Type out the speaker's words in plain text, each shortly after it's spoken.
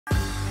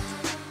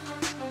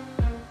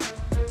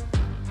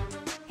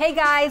Hey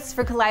guys,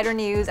 for Collider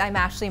News, I'm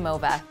Ashley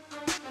Mova.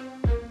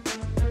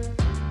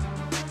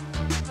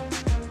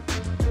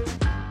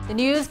 The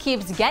news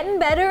keeps getting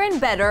better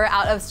and better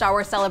out of Star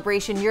Wars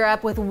Celebration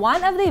Europe, with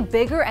one of the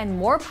bigger and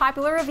more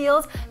popular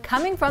reveals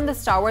coming from the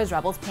Star Wars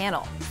Rebels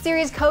panel.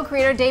 Series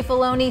co-creator Dave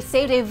Filoni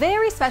saved a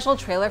very special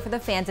trailer for the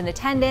fans in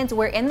attendance,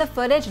 where in the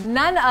footage,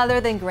 none other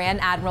than Grand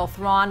Admiral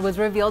Thrawn was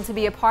revealed to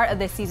be a part of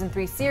the Season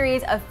 3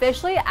 series,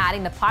 officially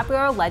adding the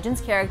popular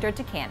Legends character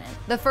to canon.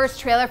 The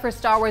first trailer for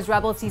Star Wars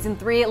Rebels Season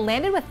 3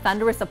 landed with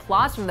thunderous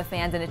applause from the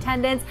fans in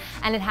attendance,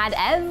 and it had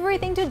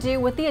everything to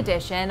do with the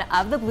addition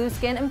of the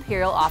blue-skinned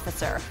Imperial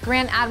officer.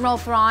 Grand Admiral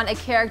Thrawn, a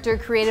character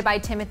created by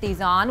Timothy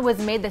Zahn, was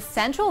made the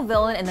central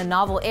villain in the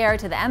novel Heir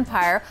to the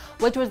Empire,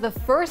 which was the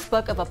first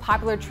book of a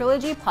popular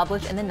trilogy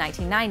published in the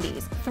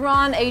 1990s.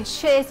 Thrawn, a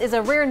Chiss, is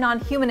a rare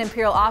non-human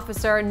Imperial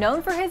officer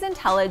known for his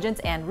intelligence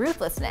and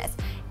ruthlessness.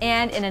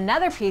 And in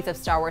another piece of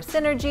Star Wars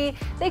synergy,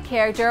 the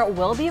character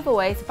will be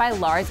voiced by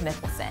Lars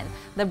Mikkelsen,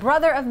 the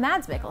brother of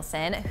Mads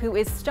Mikkelsen, who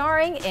is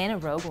starring in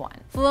Rogue One.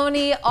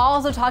 Filoni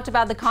also talked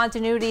about the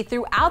continuity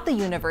throughout the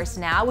universe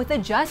now, with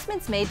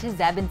adjustments made to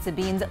Zeb and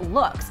Sabine's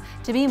looks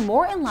to be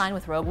more in line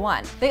with Rogue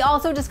One. They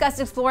also discussed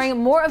exploring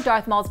more of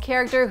Darth Maul's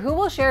character, who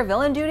will share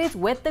villain duties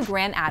with the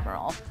Grand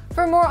Admiral.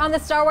 For more on the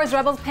Star Wars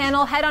Rebels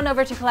panel, head on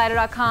over to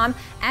Collider.com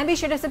and be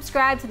sure to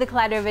subscribe to the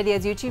Collider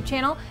Videos YouTube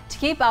channel to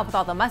keep up with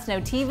all the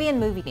must-know TV and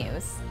movie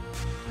news.